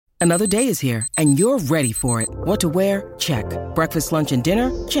Another day is here, and you're ready for it. What to wear? Check. Breakfast, lunch, and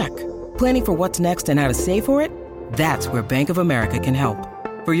dinner? Check. Planning for what's next and how to save for it? That's where Bank of America can help.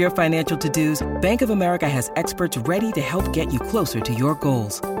 For your financial to-dos, Bank of America has experts ready to help get you closer to your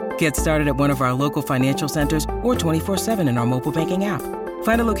goals. Get started at one of our local financial centers or 24/7 in our mobile banking app.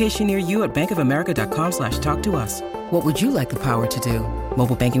 Find a location near you at bankofamerica.com/talktous. What would you like the power to do?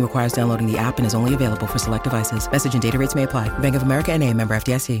 Mobile banking requires downloading the app and is only available for select devices. Message and data rates may apply. Bank of America N.A., member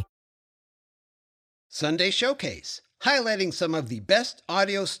FDIC. Sunday Showcase, highlighting some of the best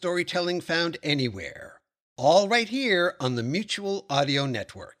audio storytelling found anywhere. All right here on the Mutual Audio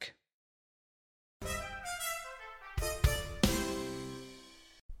Network.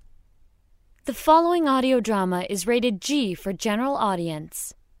 The following audio drama is rated G for general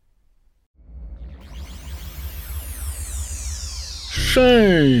audience.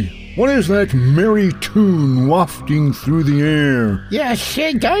 Say, what is that merry tune wafting through the air? Yes,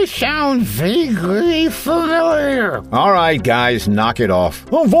 it does sound vaguely familiar. All right, guys, knock it off.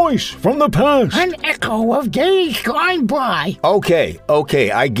 A voice from the past. An echo of days gone by. Okay,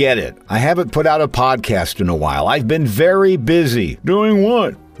 I get it. I haven't put out a podcast in a while. I've been very busy. Doing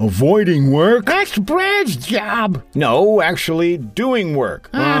what? Avoiding work? That's Brad's job. No, actually doing work.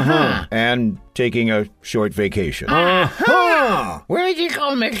 Uh-huh. And taking a short vacation. Uh-huh. Where did you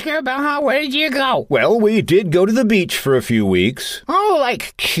go, Mr. Baha? Where did you go? Well, we did go to the beach for a few weeks. Oh,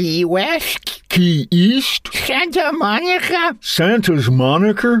 like Key West? Key East? Santa Monica? Santa's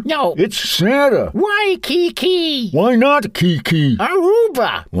moniker? No. It's Santa. Why Kiki? Why not Kiki?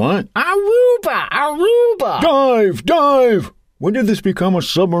 Aruba. What? Aruba. Dive! When did this become a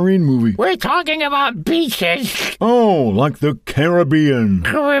submarine movie? We're talking about beaches. Oh, like the Caribbean.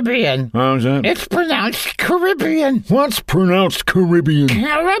 Caribbean. How's that? It's pronounced Caribbean. What's pronounced Caribbean?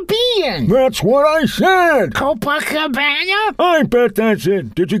 Caribbean. That's what I said. Copacabana? I bet that's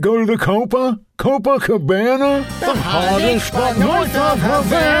it. Did you go to the Copa? Copacabana? The hottest spot north of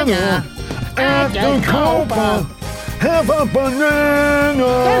Havana. At the Copa. Have a banana.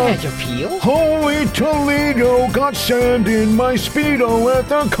 That has appeal. Holy Toledo, got sand in my Speedo at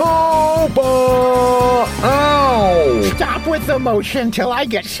the Copa. Ow! Stop with the motion till I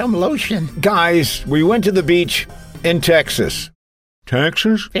get some lotion. Guys, we went to the beach in Texas.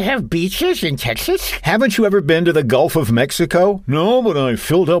 Texas? They have beaches in Texas? Haven't you ever been to the Gulf of Mexico? No, but I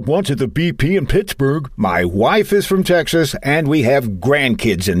filled up once at the BP in Pittsburgh. My wife is from Texas, and we have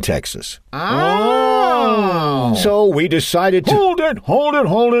grandkids in Texas. Oh! So we decided to... Hold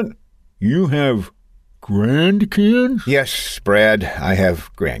it. You have grandkids? Yes, Brad, I have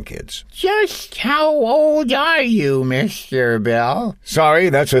grandkids. Just how old are you, Mr. Bell? Sorry,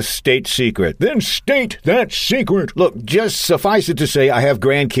 that's a state secret. Then state that secret. Look, just suffice it to say I have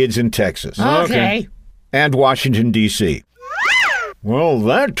grandkids in Texas. Okay. And Washington, D.C. Well,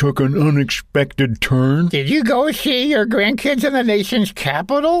 that took an unexpected turn. Did you go see your grandkids in the nation's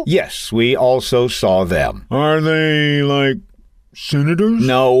capital? Yes, we also saw them. Are they, like, senators?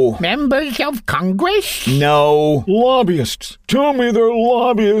 No. Members of Congress? No. Lobbyists. Tell me they're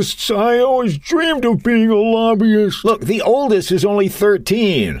lobbyists. I always dreamed of being a lobbyist. Look, the oldest is only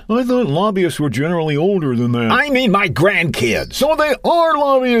 13. I thought lobbyists were generally older than that. I mean my grandkids. So they are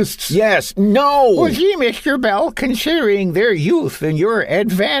lobbyists. Yes. No. Well, gee, Mr. Bell, considering their youth and your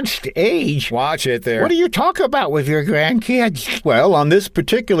advanced age. Watch it there. What do you talk about with your grandkids? Well, on this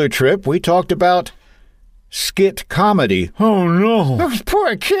particular trip, we talked about skit comedy. Oh, no. Those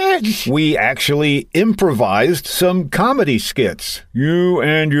poor kids. We actually improvised some comedy skits. You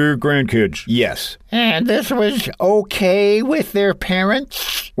and your grandkids? Yes. And this was okay with their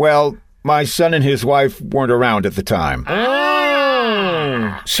parents? Well, my son and his wife weren't around at the time.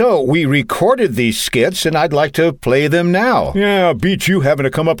 So we recorded these skits, and I'd like to play them now. Yeah, beats you having to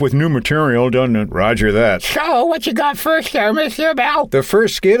come up with new material, doesn't it? Roger that. So, what you got first there, Mr. Bell? The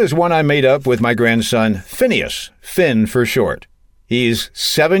first skit is one I made up with my grandson, Phineas, Finn for short. He's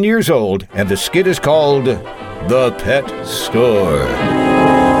 7 years old, and the skit is called The Pet Store.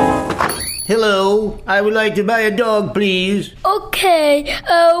 Hello, I would like to buy a dog, please. Okay,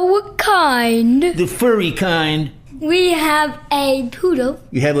 what kind? The furry kind. We have a poodle.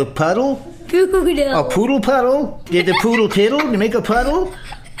 You have a puddle? Poodle. A poodle puddle? Did the poodle tiddle to make a puddle?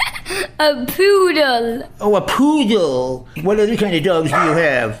 A poodle. Oh, a poodle. What other kind of dogs do you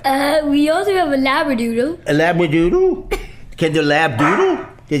have? We also have a labradoodle. A labradoodle? Can the lab doodle?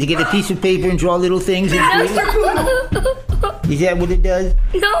 Does it get a piece of paper and draw little things and doodle? Is that what it does?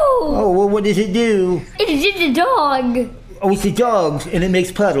 No. Oh, well, what does it do? It's just a dog. Oh, it's the dogs, and it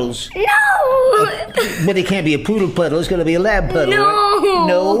makes puddles. No. But it can't be a poodle puddle. It's got to be a lab puddle. No. Right?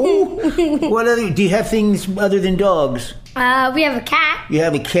 No? What other? Do you have things other than dogs? We have a cat. You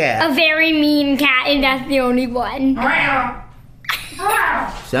have a cat. A very mean cat, and that's the only one.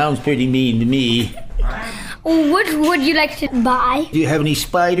 Sounds pretty mean to me. What would you like to buy? Do you have any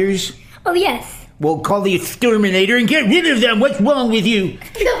spiders? Oh, yes. Well, call the exterminator and get rid of them. What's wrong with you?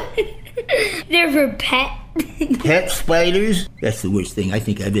 They're for pet. Pet spiders? That's the worst thing I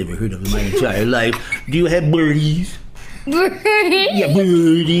think I've ever heard of in my entire life. Do you have birdies? Yeah,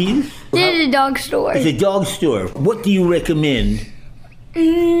 birdies. There's a dog store. It's a dog store. What do you recommend?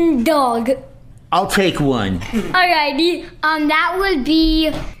 Dog. I'll take one. Alrighty. That would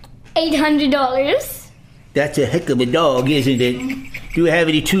be $800. That's a heck of a dog, isn't it? Do you have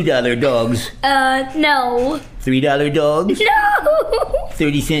any $2 dogs? No. $3 dogs? No.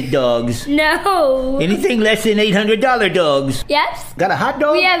 30-cent dogs? No. Anything less than $800 dogs? Yes. Got a hot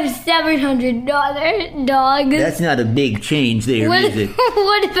dog? We have $700 dogs. That's not a big change there, is it?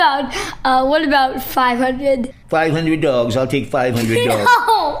 What about 500? 500 dogs. I'll take 500 dogs.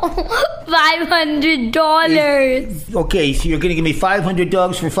 No. $500. Okay, so you're going to give me 500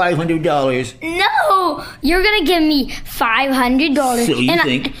 dogs for $500. No. You're going to give me $500. So you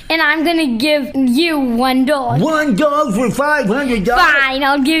think? And I'm going to give you one dog. One dog for $500? Fine,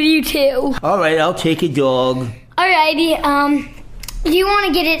 I'll give you two. All right, I'll take a dog. Alrighty, do you want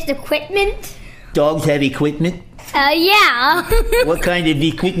to get its equipment? Dogs have equipment? Yeah. What kind of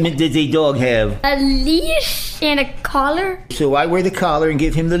equipment does a dog have? A leash and a collar? So I wear the collar and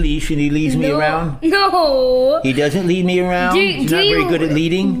give him the leash and he leads me around? No. He doesn't lead me around? He's not very good at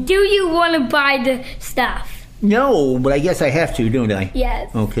leading? Do you want to buy the stuff? No, but I guess I have to, don't I?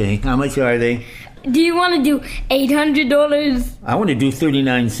 Yes. Okay, how much are they? Do you want to do $800? I want to do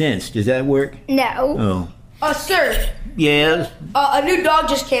 39 cents. Does that work? No. Oh. Sir. Yes? A new dog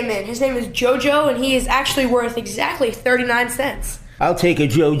just came in. His name is Jojo, and he is actually worth exactly 39 cents. I'll take a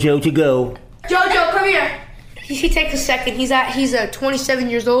Jojo to go. Jojo, come here. He takes a second. He's 27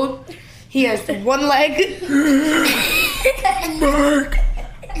 years old. He has one leg. Mark.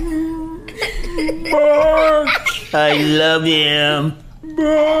 Mark. I love him.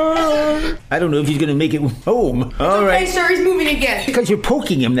 Mark. I don't know if he's going to make it home. All right. Okay, sir, he's moving again. Because you're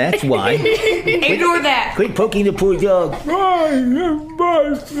poking him, that's why. Ignore that. Quit poking the poor dog.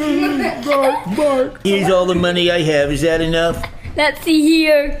 Mark. Here's all the money I have. Is that enough? Let's see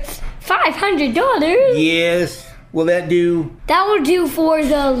here. $500? Yes. Will that do? That will do for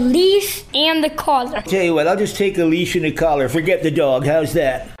the leash and the collar. Tell you what, I'll just take a leash and a collar. Forget the dog. How's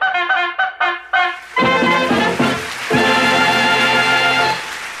that?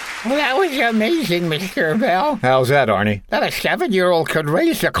 Well, that was amazing, Mr. Bell. How's that, Arnie? That a 7-year-old could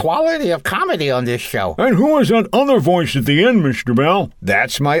raise the quality of comedy on this show. And who is that other voice at the end, Mr. Bell?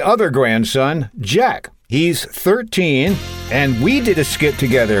 That's my other grandson, Jack. He's 13, and we did a skit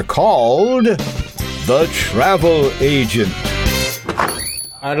together called The Travel Agent.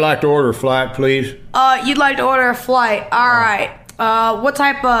 I'd like to order a flight, please. You'd like to order a flight. All right. What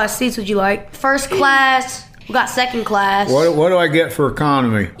type of seats would you like? First class. We got second class. What do I get for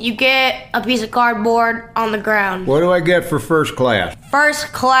economy? You get a piece of cardboard on the ground. What do I get for first class?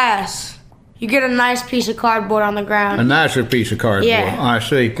 First class. You get a nice piece of cardboard on the ground. A nicer piece of cardboard. Yeah. I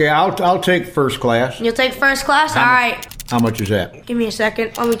see. Okay, I'll take first class. You'll take first class? All right. How much is that? Give me a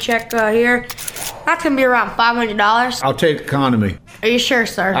second. Let me check here. That's going to be around $500. I'll take economy. Are you sure,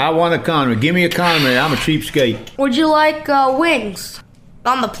 sir? I want economy. Give me economy. I'm a cheapskate. Would you like wings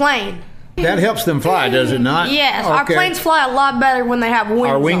on the plane? That helps them fly, does it not? Yes. Okay. Our planes fly a lot better when they have wings.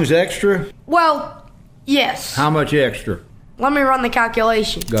 Are wings on. extra? Well, yes. How much extra? Let me run the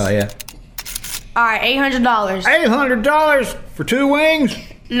calculation. Go ahead. All right, $800. $800 for 2 wings?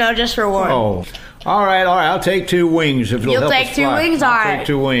 No, just for one. Oh. All right. I'll take 2 wings if it'll You'll help take us 2 fly. wings? I'll All right. take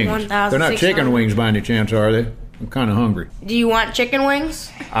 2 wings. They're not chicken wings by any chance, are they? I'm kind of hungry. Do you want chicken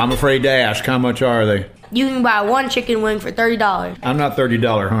wings? I'm afraid to ask. How much are they? You can buy 1 chicken wing for $30. I'm not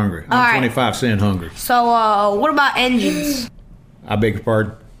 $30 hungry. I'm All right. 25 cent hungry. So, what about engines? I beg your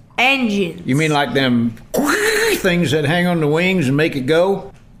pardon? Engines. You mean like them things that hang on the wings and make it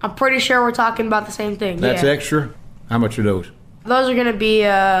go? I'm pretty sure we're talking about the same thing. That's yeah. extra? How much are those? Those are going to be,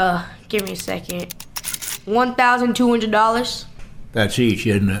 give me a second, $1,200. That's each,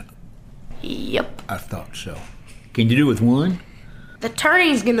 isn't it? Yep. I thought so. Can you do with one? The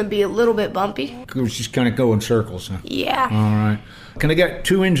turning's going to be a little bit bumpy. It's just kind of go in circles, huh? Yeah. All right. Can I get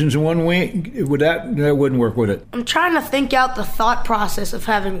 2 engines and 1 wing? That wouldn't work, would it? I'm trying to think out the thought process of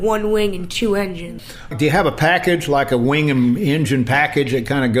having 1 wing and 2 engines. Do you have a package, like a wing and engine package that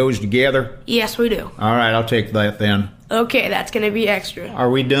kind of goes together? Yes, we do. All right, I'll take that then. Okay, that's going to be extra. Are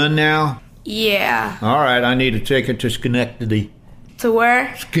we done now? Yeah. All right, I need a ticket to Schenectady. To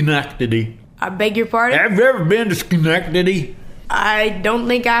where? Schenectady. I beg your pardon? Have you ever been to Schenectady? I don't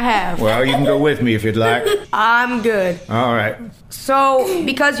think I have. Well, you can go with me if you'd like. I'm good. All right. So,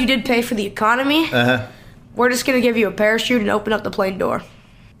 because you did pay for the economy, we're just going to give you a parachute and open up the plane door.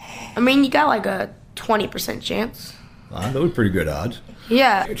 I mean, you got like a 20% chance. Those are pretty good odds.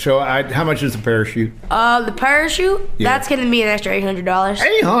 Yeah. So, how much is the parachute? The parachute? Yeah. That's going to be an extra $800.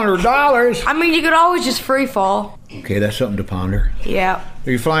 $800? I mean, you could always just free fall. Okay, that's something to ponder. Yeah.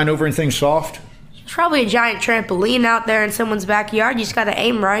 Are you flying over anything soft? There's probably a giant trampoline out there in someone's backyard. You just got to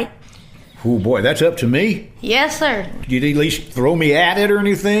aim right. Oh, boy, that's up to me? Yes, sir. You'd at least throw me at it or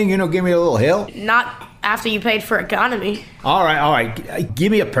anything? Give me a little help? Not after you paid for economy. All right.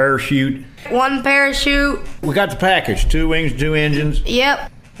 Give me a parachute. One parachute. We got the package. 2 wings, 2 engines.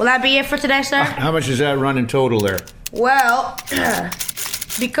 Yep. Will that be it for today, sir? How much does that run in total there? Well,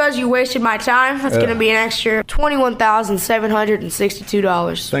 because you wasted my time, that's going to be an extra $21,762.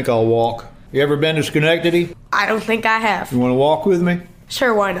 I think I'll walk. You ever been to Schenectady? I don't think I have. You want to walk with me?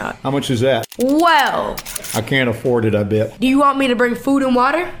 Sure, why not? How much is that? Well, I can't afford it, I bet. Do you want me to bring food and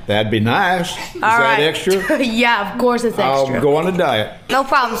water? That'd be nice. Is that extra? Yeah, of course it's extra. I'll go on a diet. No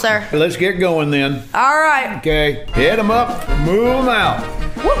problem, sir. Let's get going then. All right. Okay, hit them up, move them out.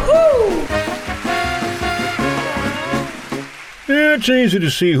 Woohoo! Yeah, it's easy to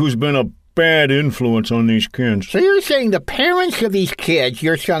see who's been a bad influence on these kids. So you're saying the parents of these kids,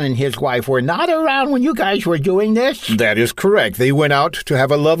 your son and his wife, were not around when you guys were doing this? That is correct. They went out to have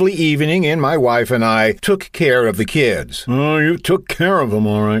a lovely evening, and my wife and I took care of the kids. Oh, you took care of them,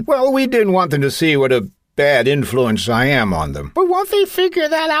 all right. Well, we didn't want them to see what a bad influence I am on them. But won't they figure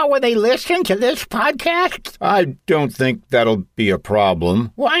that out when they listen to this podcast? I don't think that'll be a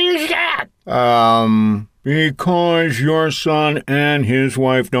problem. Why is that? Because your son and his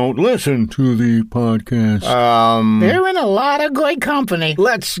wife don't listen to the podcast. They're in a lot of good company.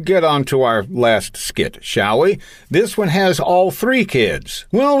 Let's get on to our last skit, shall we? This one has all 3 kids.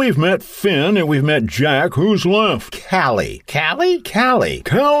 Well, we've met Finn and we've met Jack. Who's left? Callie. Callie? Callie.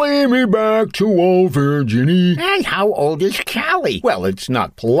 Callie me back to old Virginie. And how old is Callie? Well, it's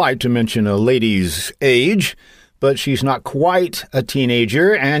not polite to mention a lady's age, but she's not quite a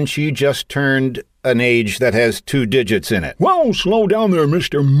teenager, and she just turned an age that has 2 digits in it. Whoa, slow down there,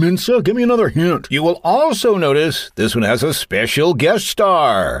 Mr. Mensa. Give me another hint. You will also notice this one has a special guest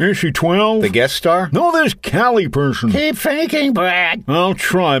star. Is she 12? The guest star? No, this Callie person. Keep thinking, Brad. I'll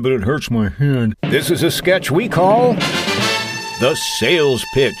try, but it hurts my head. This is a sketch we call The Sales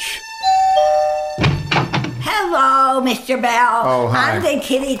Pitch. Hello, Mr. Bell. Oh, hi. I'm the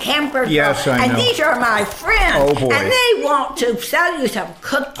kitty camper. Yes, I know. And these are my friends. Oh, boy. And they want to sell you some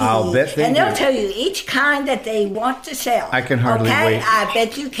cookies. I'll bet they And they'll do. tell you each kind that they want to sell. I can hardly okay? wait. I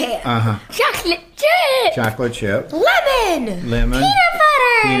bet you can. Chocolate chip. Chocolate chip. Lemon. Lemon.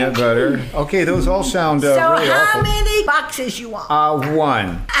 Peanut butter. Okay, those all sound So really how awful. many boxes you want?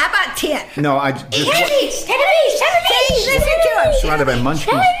 1. How about 10? No, I just... Please, listen to him. Surrounded by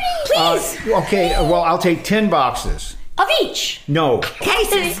munchkins. Please. Okay, well, I'll take 10 boxes. Of each. No.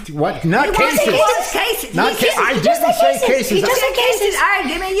 Cases. What? Not He cases. wants cases. Not Cases. I didn't say cases. He just said cases. All right,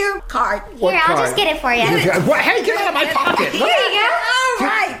 give me your card. What Here, I'll card? just get it for you. What? Hey, get out of my pocket. Here you go. All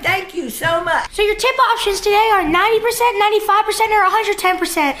right, thank you so much. So your tip options today are 90%, 95%, or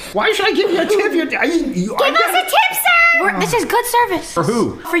 110%. Why should I give you a tip? Give us a tip, sir! This is good service. For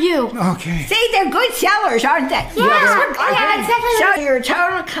who? For you. Okay. See, they're good sellers, aren't they? Yeah, exactly. So your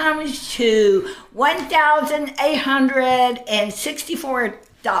total comes to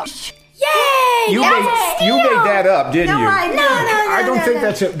 $1,864. Yay! You made that up, didn't you? No, I didn't. I don't think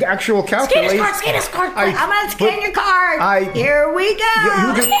that's an actual calculation. Scan his card. I'm gonna scan your card. Here we go.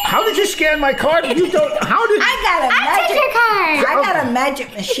 How did you scan my card? You don't. How did? I got a magic. Take your card. I got a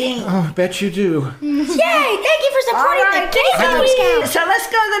magic machine. Oh, I bet you do. Yay! Thank you for supporting the Kitty Family Scout. So let's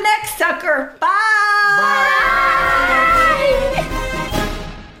go to the next sucker. Bye.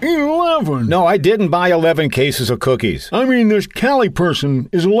 11. No, I didn't buy 11 cases of cookies. I mean, this Callie person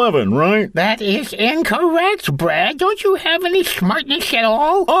is 11, right? That is incorrect, Brad. Don't you have any smartness at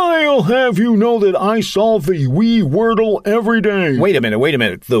all? I'll have you know that I solve the wee Wordle every day. Wait a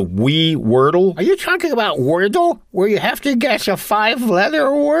minute. The wee Wordle? Are you talking about Wordle, where you have to guess a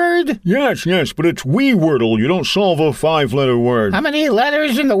 5-letter word? Yes, but it's wee Wordle. You don't solve a 5-letter word. How many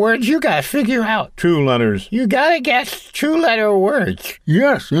letters in the words you gotta figure out? 2 letters. You gotta guess 2-letter words.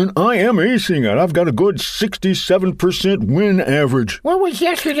 Yes, and I am acing it. I've got a good 67% win average. What was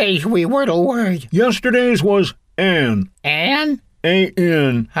yesterday's wee Wordle word? Yesterday's was Anne. Anne?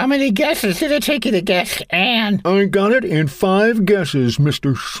 A-N. How many guesses did it take you to guess Ann? I got it in 5 guesses,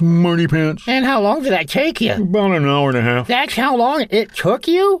 Mr. Smarty Pants. And how long did that take you? About an hour and a half. That's how long it took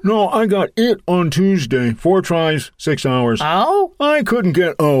you? No, I got it on Tuesday. 4 tries, 6 hours. Oh? I couldn't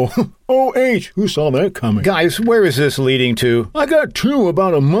get O. O-H. Who saw that coming? Guys, where is this leading to? I got 2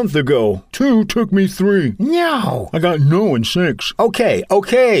 about a month ago. 2 took me 3. No. I got no in 6. Okay.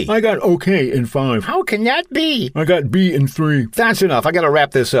 I got okay in 5. How can that be? I got B in 3. That's enough. I gotta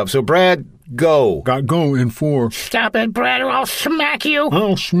wrap this up. So, Brad, go. Got go in 4. Stop it, Brad, or I'll smack you.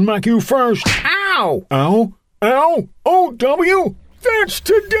 I'll smack you first. Ow! Ow? Ow? O-W? That's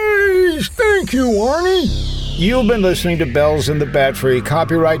today's! Thank you, Arnie! You've been listening to Bells in the Batfry,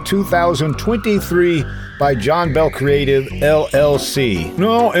 copyright 2023 by John Bell Creative, LLC.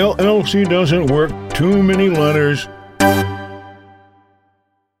 No, LLC doesn't work. Too many letters.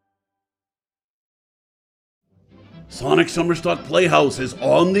 Sonic Summerstock Playhouse is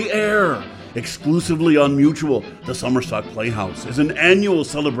on the air. Exclusively on Mutual, the Summerstock Playhouse is an annual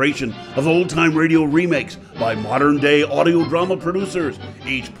celebration of old-time radio remakes by modern-day audio drama producers,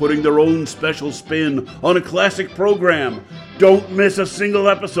 each putting their own special spin on a classic program. Don't miss a single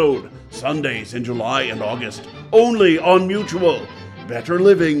episode. Sundays in July and August, only on Mutual. Better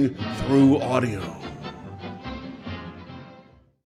living through audio.